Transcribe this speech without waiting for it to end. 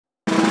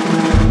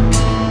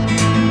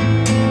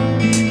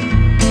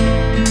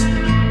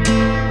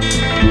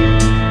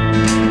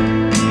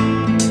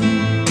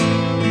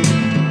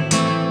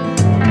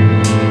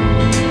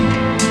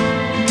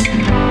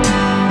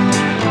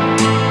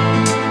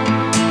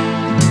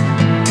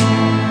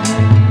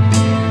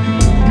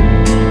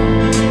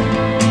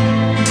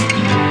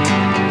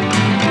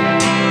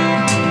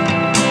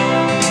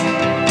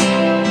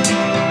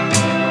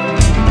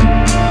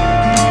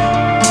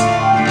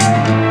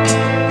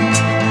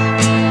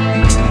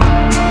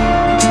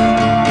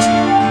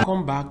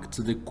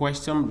to the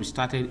question we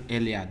started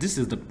earlier. This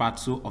is the part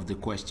 2 of the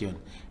question.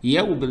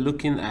 Here we'll be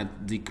looking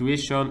at the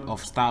creation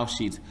of style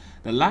sheet.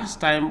 The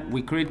last time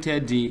we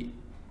created the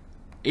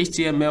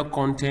HTML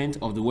content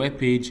of the web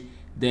page,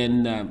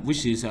 then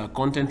which is a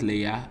content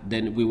layer,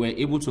 then we were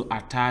able to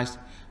attach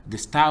the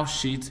style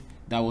sheet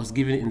that was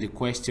given in the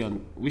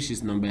question, which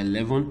is number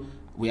 11.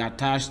 We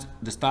attached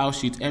the style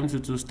sheet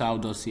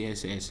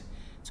m22style.css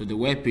to the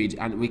web page,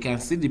 and we can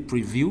see the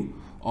preview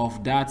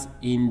of that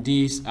in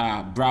this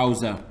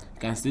browser. You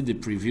can see the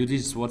preview.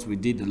 This is what we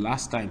did the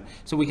last time,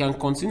 so we can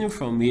continue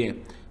from here.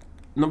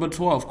 Number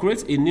 12,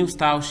 create a new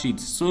style sheet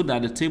so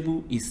that the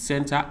table is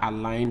center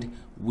aligned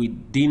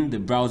within the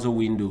browser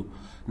window.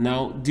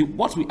 Now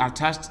what we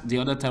attached the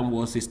other time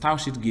was a style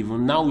sheet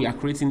given. Now we are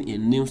creating a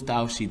new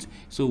style sheet,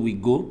 so we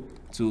go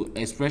to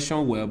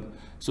expression web.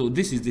 So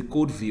this is the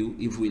code view.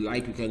 If we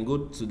like, we can go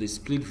to the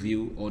split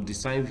view or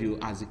design view,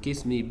 as the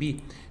case may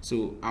be.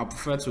 So I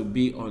prefer to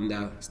be on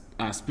the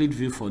split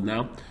view for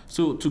now.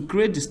 So to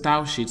create the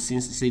style sheet,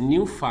 since it's a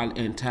new file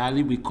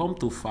entirely, we come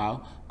to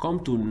file, come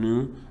to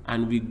new,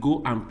 and we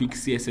go and pick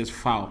CSS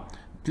file.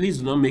 Please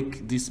do not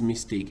make this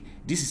mistake.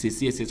 This is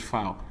a CSS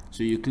file.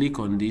 So you click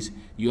on this,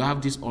 you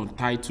have this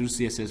untitled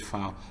CSS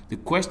file. The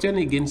question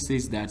again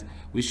says that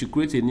we should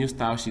create a new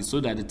style sheet so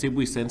that the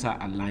table is center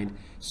aligned.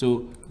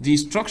 So the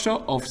structure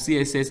of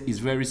CSS is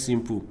very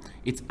simple.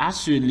 It's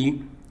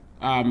actually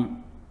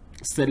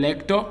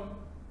selector,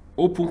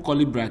 open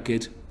curly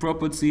bracket,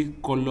 property,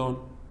 colon,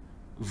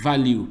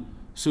 value.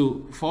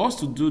 So for us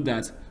to do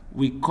that,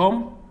 we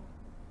come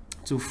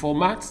to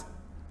format,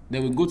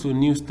 then we go to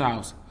new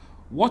styles.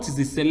 What is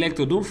the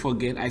selector? Don't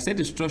forget, I said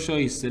the structure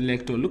is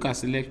selector. Look at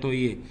selector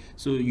here.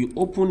 So you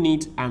open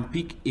it and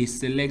pick a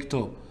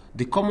selector.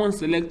 The common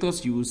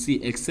selectors you will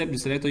see, except the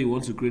selector you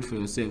want to create for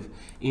yourself.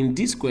 In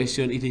this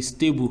question, it is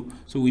table.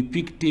 So we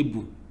pick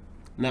table.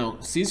 Now,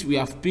 since we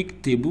have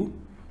picked table,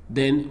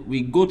 then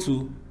we go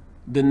to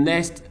the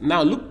next.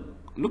 Now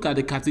look at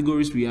the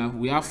categories we have.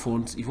 We have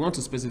fonts. If you want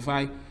to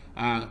specify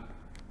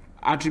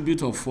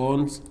attribute of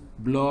fonts,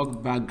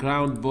 block,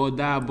 background,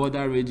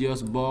 border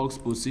radius, box,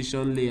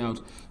 position,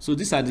 layout. So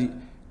these are the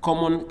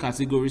common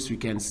categories we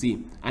can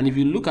see. And if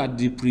you look at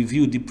the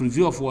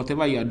preview of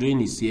whatever you are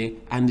doing is here,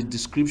 and the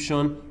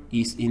description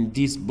is in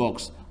this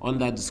box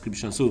under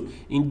description. So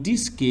in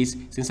this case,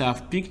 since I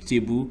have picked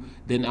table,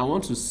 then I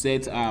want to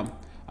set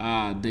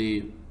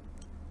the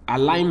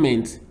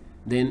alignment.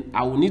 Then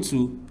I will need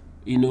to,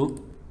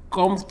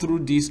 come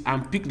through this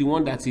and pick the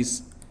one that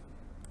is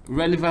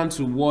relevant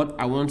to what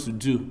I want to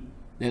do.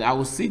 Then I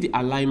will see the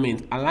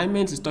alignment.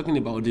 Alignment is talking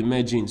about the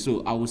merging,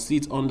 so I will see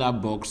it under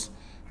box.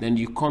 Then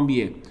you come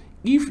here.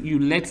 If you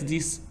let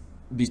this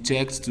be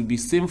checked to be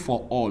same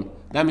for all,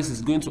 that means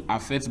it's going to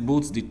affect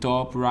both the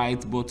top,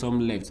 right, bottom,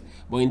 left.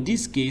 But in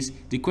this case,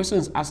 the question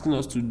is asking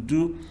us to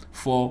do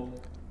for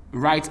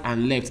right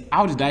and left.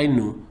 How did I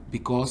know?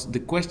 Because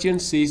the question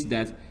says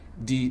that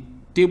the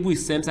table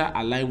is center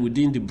aligned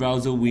within the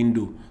browser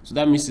window. So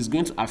that means it's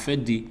going to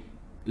affect the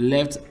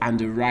left and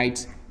the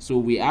right. So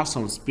we have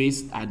some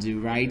space at the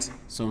right,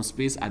 some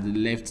space at the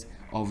left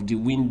of the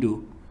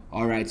window.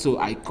 All right, so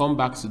I come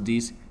back to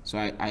this. So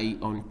I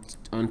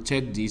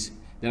uncheck this.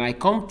 Then I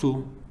come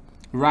to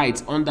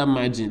right under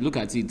margin. Look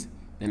at it.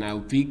 Then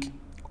I'll pick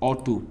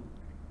auto.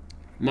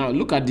 Now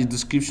look at the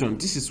description.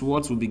 This is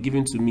what will be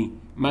given to me.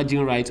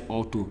 Margin right,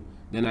 auto.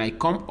 Then I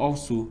come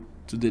also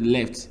to the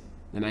left.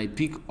 Then I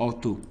pick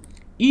auto.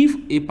 If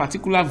a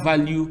particular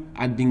value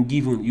had been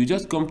given, you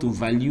just come to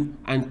value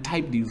and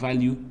type the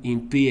value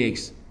in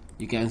px.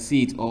 You can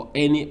see it, or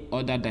any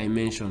other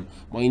dimension.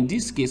 But in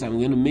this case, I'm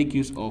going to make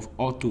use of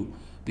auto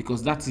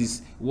because that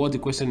is what the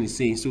question is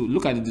saying. So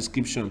look at the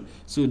description.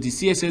 So the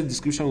CSS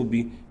description will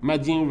be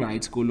margin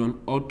right,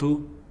 colon,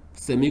 auto,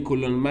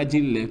 semicolon,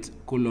 margin left,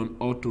 colon,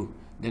 auto.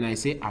 Then I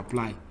say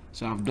apply.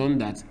 So I've done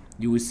that.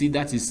 You will see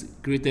that is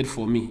created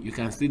for me. You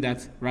can see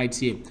that right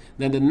here.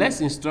 Then the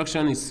next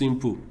instruction is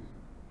simple.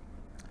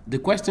 The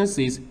question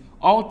says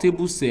all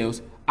table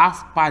cells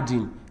have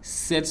padding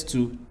set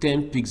to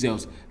 10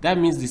 pixels. That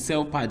means the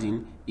cell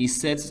padding is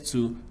set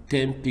to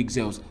 10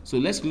 pixels. So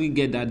let's quickly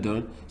get that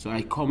done. So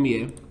I come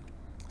here,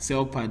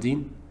 cell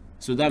padding.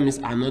 So that means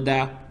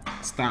another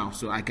style.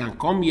 So I can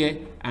come here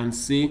and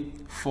say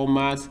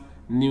format,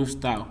 new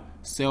style,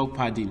 cell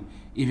padding.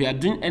 If you are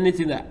doing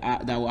anything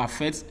that will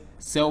affect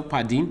cell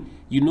padding,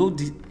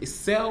 the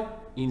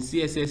cell in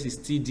CSS is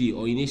TD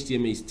or in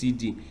HTML is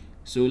TD.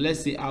 So let's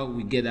see how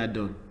we get that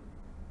done.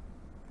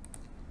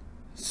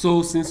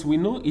 So since we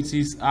know it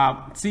is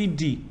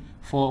TD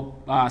for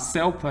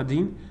cell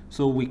padding,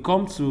 so we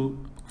come to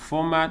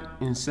format,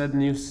 insert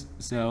new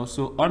cell.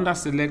 So under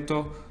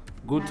selector,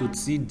 go to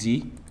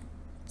TD,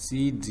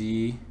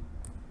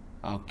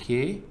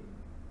 okay,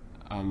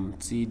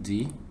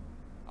 TD.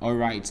 All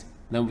right,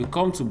 then we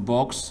come to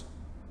box.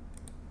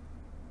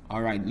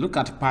 All right, look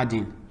at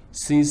padding.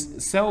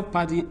 Since cell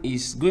padding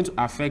is going to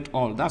affect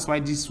all, that's why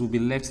this will be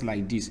left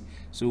like this.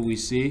 So we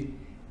say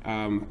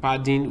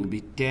padding will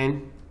be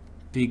 10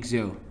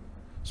 pixel.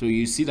 So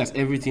you see that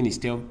everything is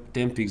 10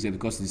 pixels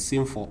because it's the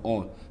same for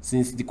all.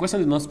 Since the question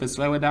did not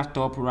specify whether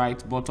top,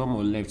 right, bottom,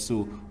 or left,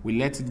 so we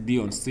let it be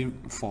on same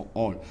for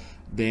all.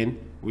 Then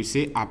we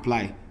say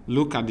apply.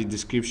 Look at the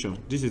description.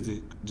 This is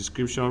the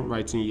description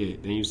writing here.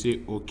 Then you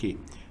say okay.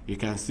 You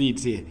can see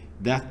it here.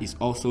 That is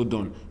also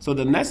done. So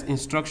the next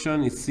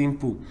instruction is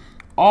simple.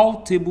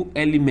 All table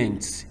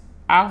elements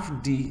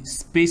have the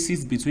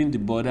spaces between the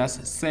borders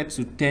set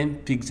to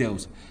 10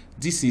 pixels.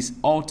 This is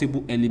all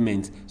table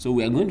elements. So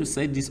we are going to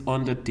set this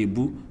under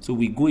table. So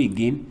we go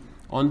again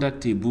under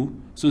table.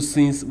 So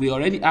since we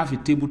already have a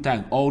table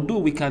tag, although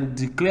we can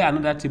declare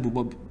another table,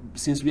 but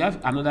since we have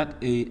an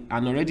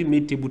already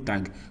made table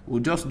tag,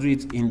 we'll just do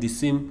it in the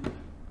same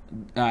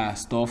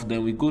stuff.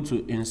 Then we go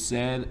to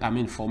insert,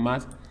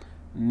 format,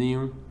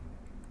 new,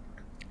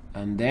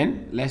 and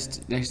then let's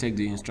check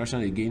the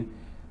instruction again.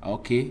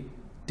 Okay,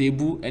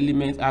 table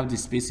elements have the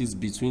spaces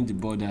between the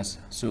borders.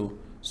 So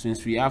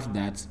since we have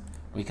that,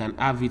 we can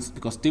have it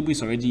because table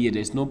is already here.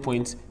 There's no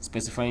point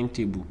specifying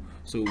table.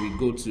 So we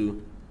go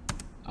to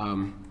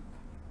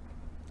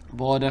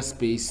border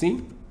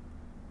spacing.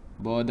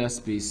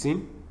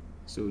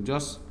 So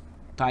just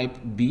type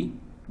B,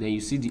 then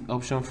you see the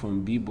option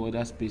from B,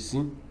 border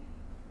spacing,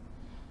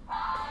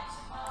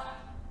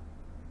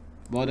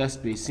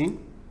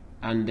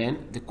 and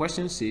then the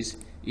question says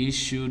it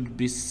should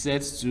be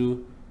set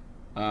to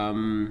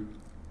 10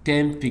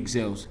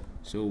 pixels.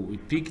 So we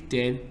pick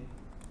 10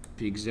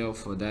 pixel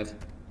for that,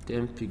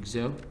 10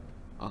 pixel.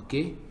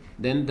 Okay,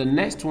 then the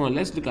next one,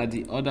 let's look at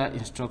the other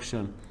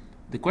instruction.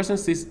 The question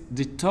says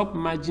the top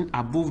margin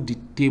above the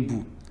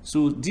table.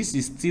 So this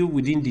is still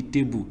within the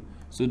table.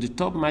 So the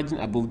top margin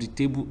above the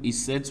table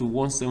is set to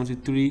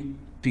 173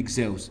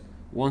 pixels.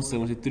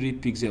 173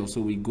 pixels.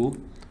 So we go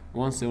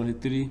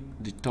 173,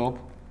 the top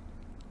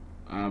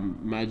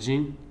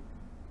margin.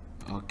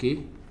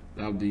 Okay,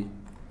 that'll be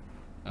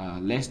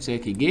let's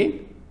check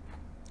again.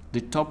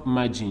 The top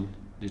margin,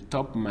 you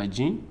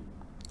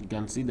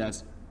can see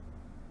that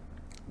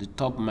the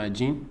top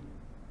margin.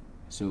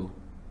 So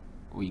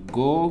we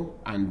go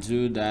and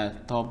do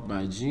that top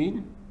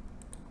margin,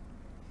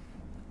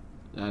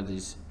 that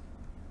is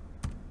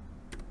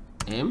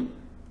M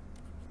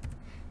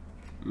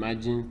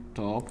margin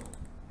top,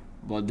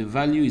 but the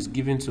value is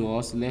given to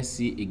us. Let's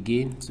see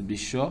again to be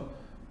sure.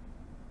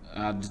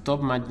 The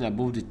top margin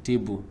above the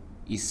table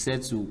is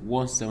set to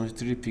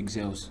 173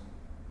 pixels.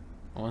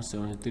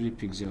 173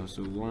 pixels.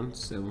 So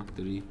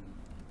 173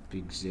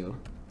 pixel.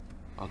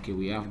 Okay,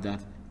 we have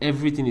that.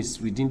 Everything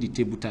is within the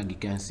table tag. You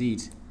can see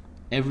it.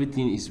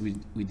 Everything is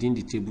within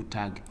the table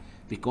tag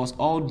because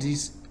all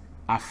these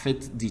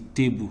affect the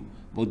table,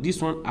 but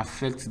this one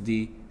affects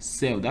the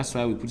cell. That's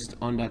why we put it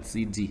under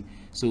CD.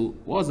 So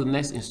what's the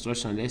next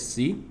instruction? Let's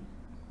see.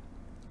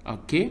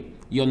 Okay,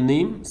 your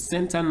name,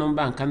 center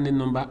number, and candidate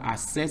number are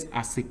set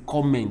as a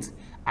comment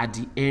at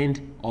the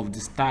end of the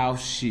style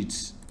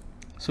sheet.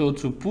 So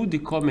to put the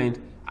comment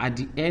at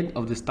the end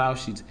of the style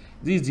sheet,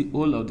 this is the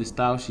whole of the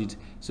style sheet.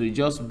 So you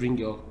just bring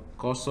your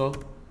cursor,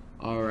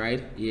 all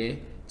right, here.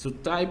 To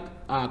type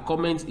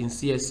comment in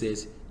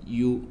CSS,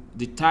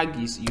 the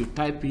tag is, you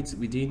type it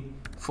within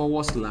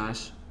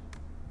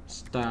 /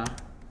 star,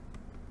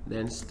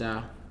 then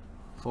star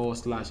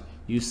 /.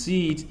 You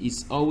see it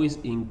is always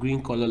in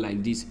green color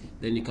like this.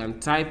 Then you can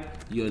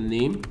type your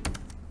name,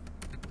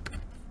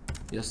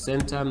 your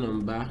center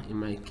number, in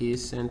my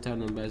case center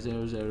number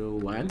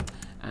 001,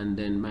 and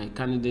then my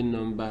candidate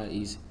number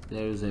is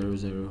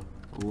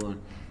 0001.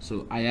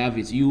 So I have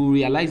it. You will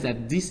realize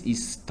that this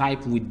is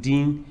typed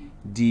within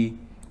the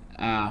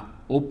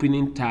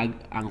opening tag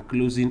and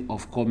closing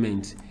of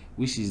comment,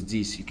 which is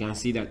this. You can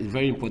see that it's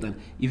very important.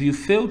 If you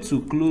fail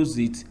to close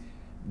it,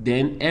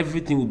 then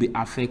everything will be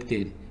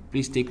affected.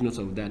 Please take note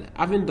of that.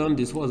 Having done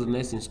this, what was the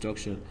next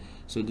instruction?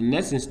 So the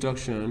next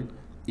instruction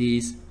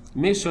is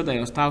make sure that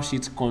your style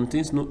sheet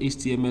contains no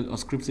HTML or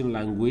scripting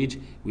language.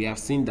 We have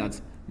seen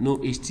that no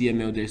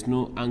HTML, there's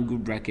no angle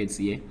brackets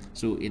here,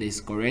 so it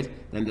is correct.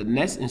 Then the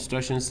next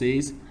instruction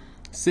says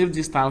save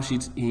this style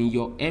sheet in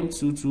your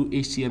M22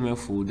 HTML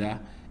folder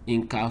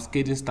in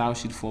cascading style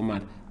sheet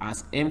format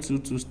as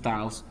M22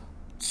 styles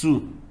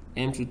 2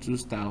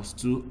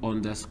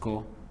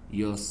 underscore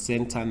your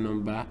center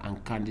number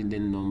and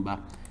candidate number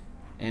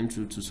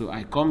M22. So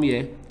I come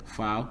here,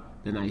 file,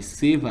 then I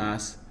save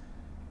as,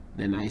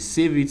 then I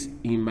save it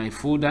in my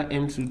folder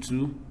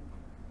M22,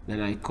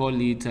 then I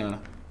call it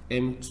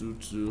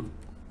M22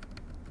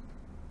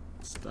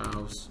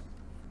 styles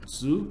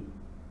 2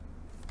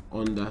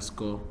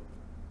 underscore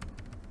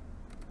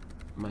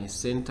my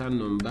center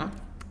number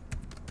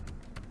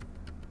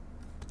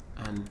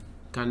and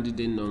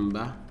candidate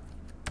number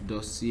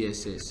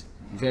 .css.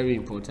 Very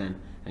important.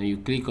 And you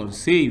click on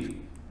save.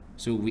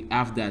 So we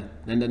have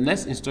that. Then the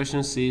next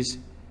instruction says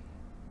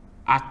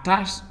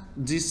attach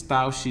this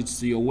style sheet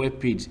to your web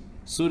page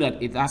so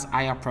that it has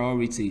higher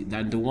priority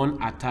than the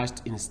one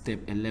attached in step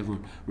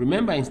 11.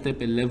 Remember, in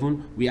step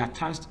 11 we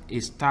attached a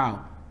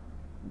style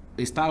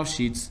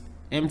sheet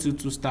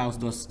m22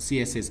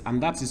 styles.css,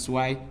 and that is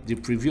why the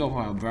preview of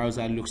our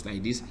browser looks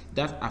like this.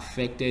 That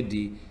affected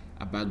the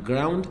a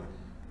background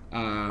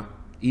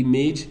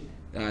image,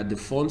 the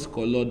font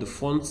color, the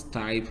font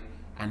type,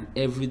 and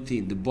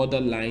everything, the border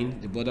line,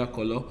 the border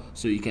color.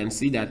 So you can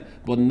see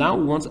that. But now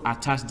we want to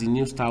attach the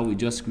new style we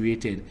just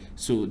created.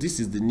 So this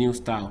is the new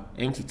style,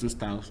 M22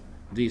 styles.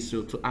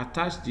 So to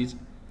attach this,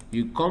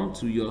 you come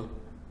to your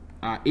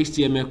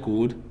HTML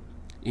code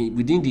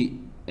within the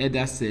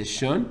header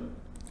section.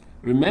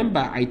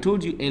 Remember, I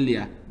told you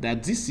earlier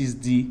that this is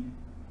the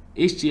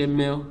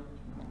HTML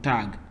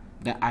tag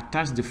that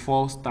attach the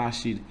 4 style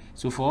sheet.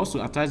 So for us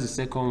to attach the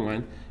second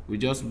one, we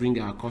just bring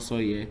our cursor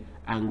here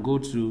and go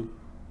to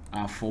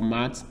our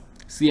format,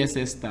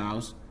 CSS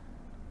styles,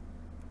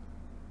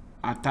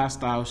 attach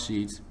style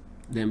sheet,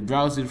 then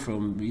browse it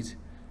from it.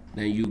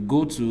 Then you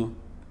go to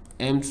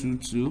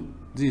M22,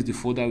 this is the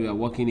folder we are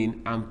working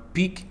in, and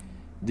pick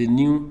the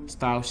new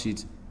style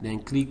sheet.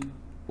 Then click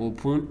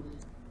open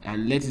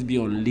and let it be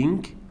on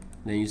link.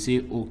 Then you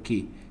say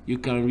OK. You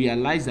can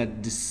realize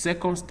that the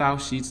second style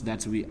sheet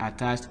that we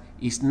attached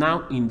is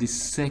now in the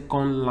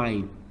second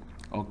line.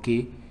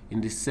 Okay,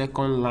 in the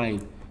second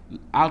line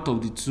out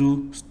of the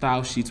 2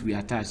 style sheets we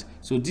attached.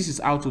 So this is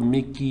how to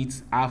make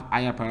it have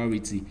higher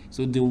priority.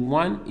 So the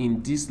one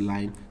in this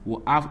line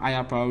will have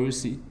higher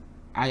priority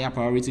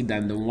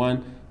than the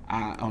one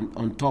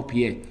on top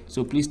here.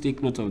 So please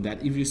take note of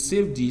that. If you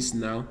save this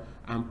now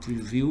and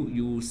preview,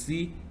 you will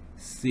see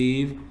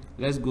save.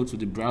 Let's go to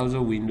the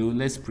browser window.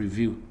 Let's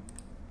preview.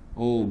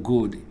 Oh,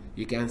 good.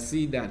 You can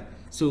see that.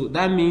 So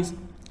that means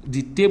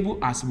the table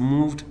has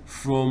moved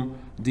from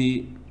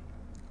the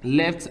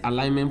left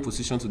alignment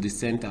position to the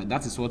center.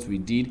 That is what we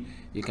did.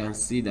 You can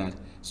see that.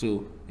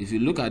 So if you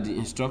look at the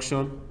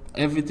instruction,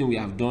 everything we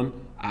have done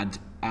had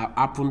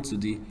happened to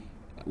the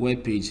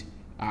web page.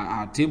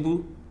 Our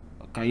table,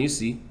 can you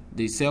see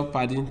the cell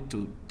padding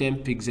to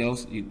 10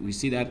 pixels? We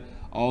see that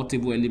all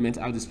table elements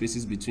have the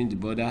spaces between the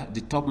border.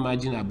 The top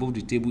margin above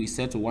the table is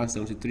set to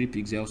 173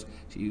 pixels.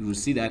 You will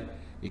see that.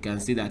 You can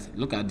see that.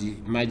 Look at the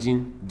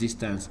margin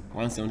distance,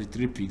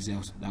 173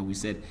 pixels that we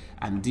set,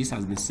 and this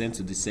has been sent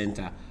to the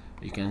center.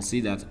 You can see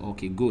that.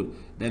 Okay, good.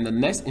 Then the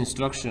next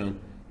instruction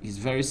is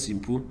very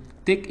simple.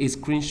 Take a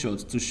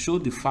screenshot to show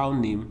the file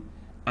name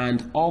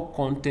and all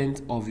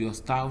content of your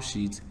style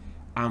sheet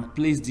and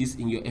place this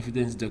in your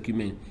evidence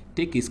document.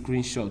 Take a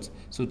screenshot.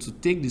 So to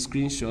take the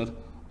screenshot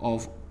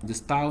of the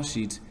style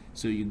sheet,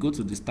 so you go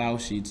to the style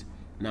sheet.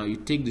 Now you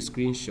take the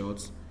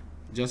screenshot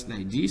just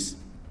like this.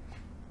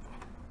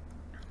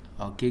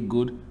 Okay,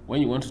 good.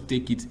 When you want to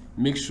take it,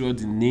 make sure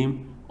the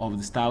name of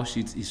the style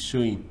sheet is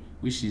showing,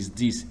 which is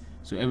this.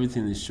 So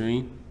everything is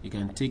showing. You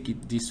can take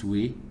it this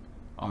way.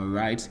 All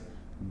right,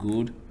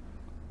 good.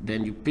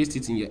 Then you paste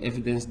it in your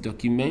evidence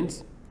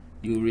document.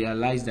 You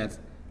realize that,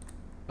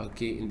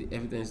 okay, in the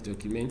evidence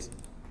document,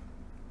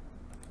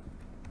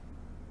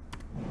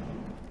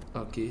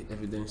 okay,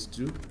 evidence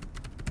 2,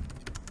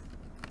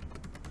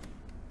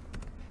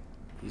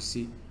 you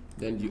see,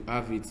 then you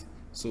have it.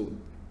 So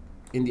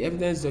in the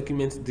evidence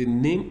document, the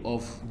name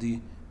of the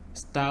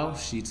style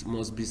sheet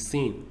must be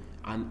seen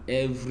and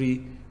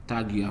every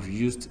tag you have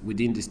used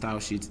within the style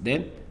sheet.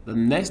 Then the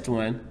next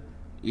one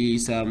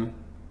is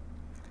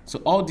so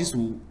all this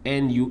will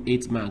earn you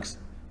 8 marks.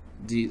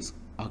 This,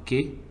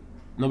 okay.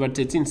 Number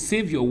 13,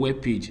 save your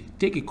web page.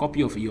 Take a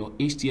copy of your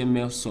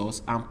HTML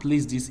source and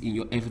place this in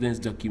your evidence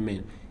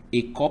document.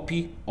 A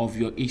copy of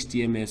your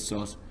HTML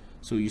source.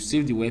 So you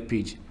save the web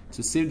page.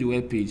 To save the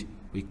web page,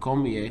 we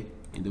come here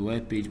in the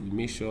web page, we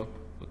make sure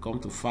we come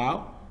to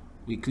file,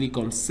 we click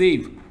on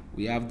save.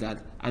 We have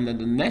that, and then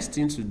the next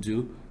thing to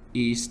do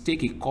is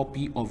take a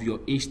copy of your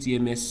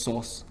HTML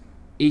source.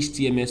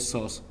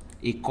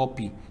 A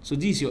copy. So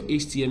this is your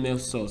HTML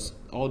source,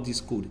 all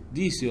this code.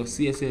 This is your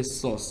CSS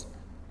source.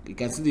 You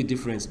can see the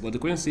difference, but the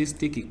question says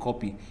take a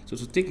copy. So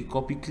to take a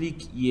copy,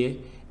 click here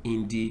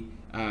in the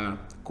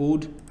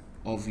code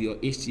of your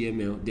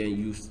HTML.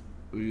 Then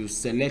you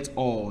select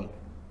all.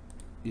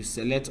 You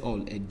select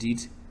all.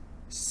 Edit.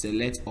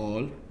 Select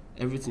all.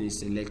 Everything is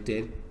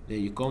selected.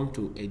 Then you come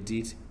to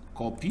edit.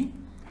 Copy.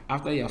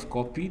 After you have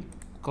copied,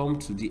 come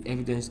to the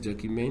evidence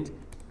document.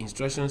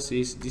 Instruction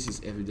says this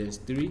is evidence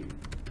 3.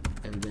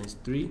 Evidence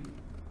 3.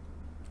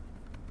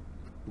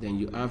 Then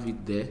you have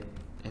it there.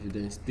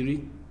 Evidence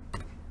 3.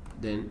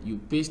 Then you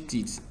paste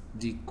it,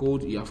 the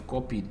code you have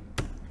copied.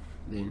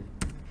 Then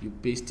you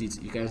paste it.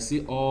 You can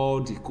see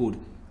all the code.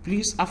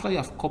 Please, after you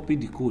have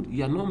copied the code,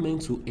 you are not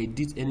meant to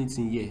edit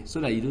anything here so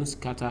that you don't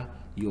scatter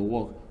your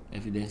work.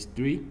 Evidence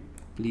 3,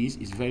 please,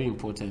 it's very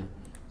important.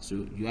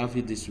 So you have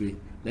it this way.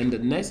 Then the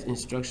next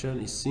instruction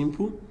is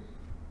simple.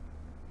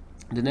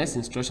 The next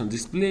instruction,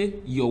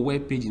 display your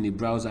web page in a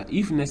browser.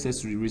 If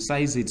necessary,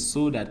 resize it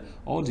so that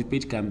all the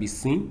page can be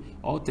seen,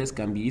 all text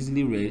can be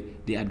easily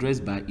read, the address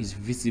bar is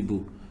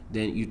visible.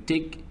 Then you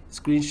take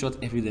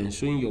screenshot evidence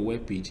showing your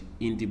web page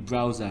in the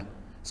browser.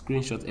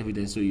 Screenshot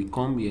evidence. So you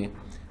come here.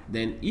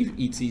 Then if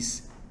it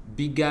is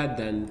bigger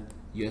than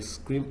your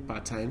screen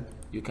pattern,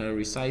 you can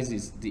resize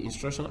it. The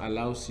instruction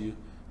allows you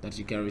that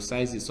you can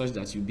resize it such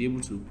that you'll be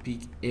able to pick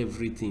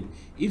everything.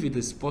 If it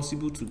is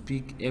possible to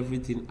pick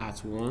everything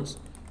at once,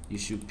 you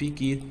should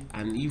pick it,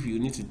 and if you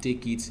need to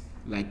take it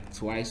like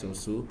twice or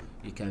so,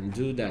 you can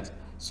do that,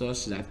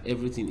 such that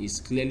everything is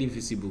clearly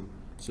visible.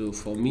 So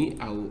for me,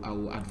 I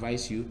will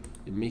advise you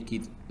to make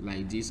it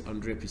like this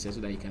 100%, so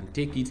that you can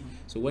take it.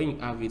 So when you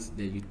have it,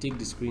 then you take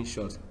the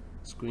screenshots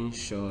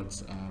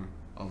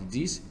of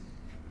this,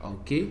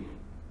 okay,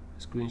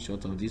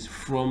 screenshot of this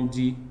from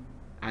the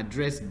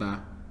address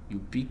bar. You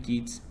pick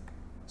it,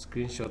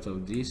 screenshot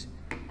of this,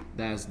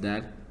 that's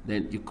that.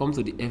 Then you come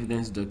to the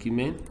evidence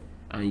document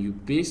and you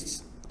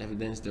paste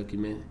evidence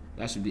document.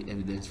 That should be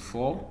evidence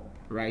 4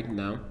 right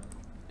now,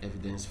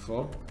 evidence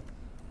 4.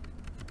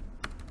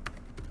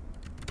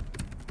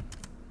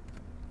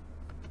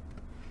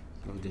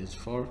 Evidence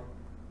 4,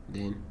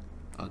 then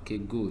okay,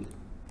 good.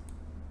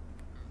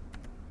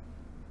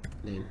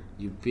 Then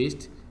you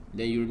paste.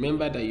 Then you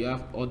remember that you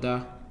have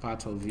other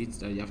part of it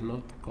that you have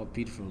not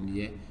copied from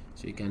here,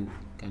 so you can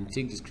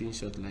take the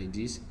screenshot like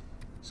this,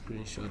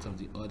 screenshot of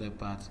the other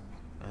part,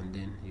 and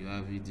then you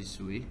have it this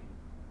way.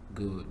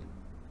 Good.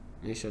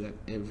 Make sure that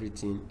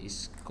everything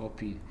is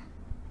copied.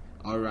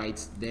 All right,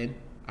 then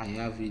I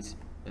have it,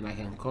 and I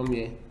can come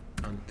here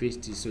and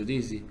paste it. So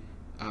this is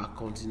a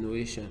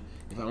continuation.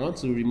 If I want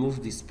to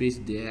remove the space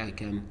there, I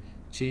can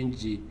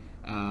change the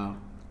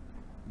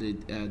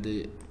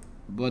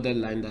border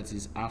line that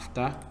is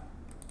after.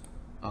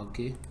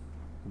 Okay,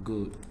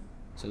 good.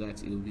 So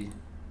that it will be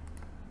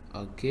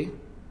okay,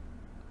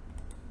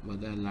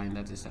 border line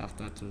that is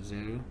after to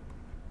 0,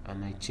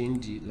 and I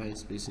change the line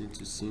spacing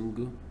to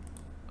single.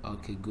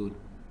 Okay, good.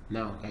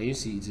 Now can you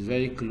see it's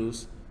very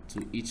close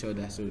to each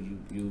other, so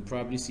you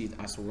probably see it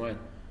as one.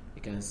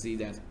 You can see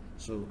that.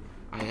 So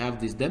I have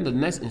this. Then the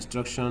next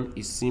instruction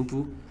is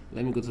simple.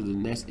 Let me go to the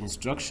next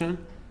instruction.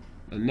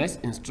 The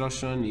next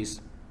instruction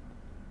is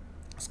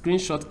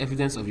screenshot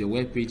evidence of your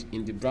web page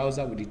in the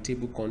browser with the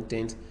table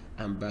content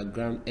and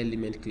background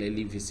element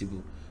clearly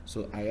visible.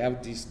 So I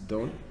have this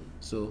done.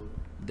 So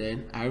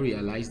then I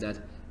realize that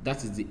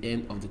that is the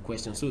end of the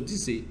question. So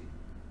this is a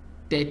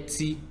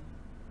 30,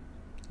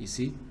 you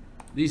see,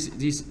 this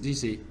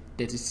is a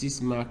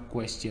 36 mark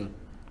question,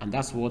 and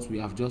that's what we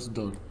have just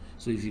done.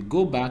 So if you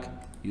go back,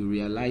 you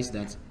realize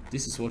that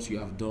this is what you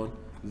have done.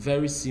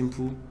 Very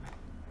simple.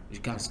 You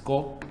can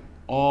score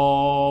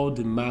all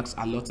the marks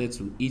allotted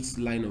to each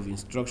line of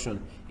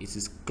instruction. It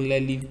is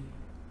clearly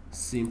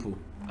simple,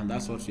 and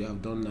that's what you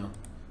have done now.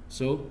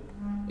 So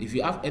if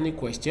you have any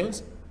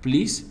questions,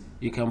 please,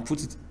 you can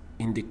put it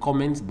in the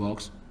comment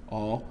box,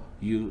 or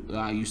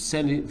you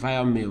send it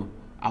via mail.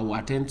 I will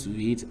attend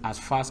to it as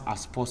fast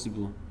as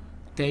possible.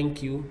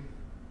 Thank you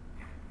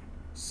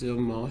so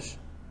much.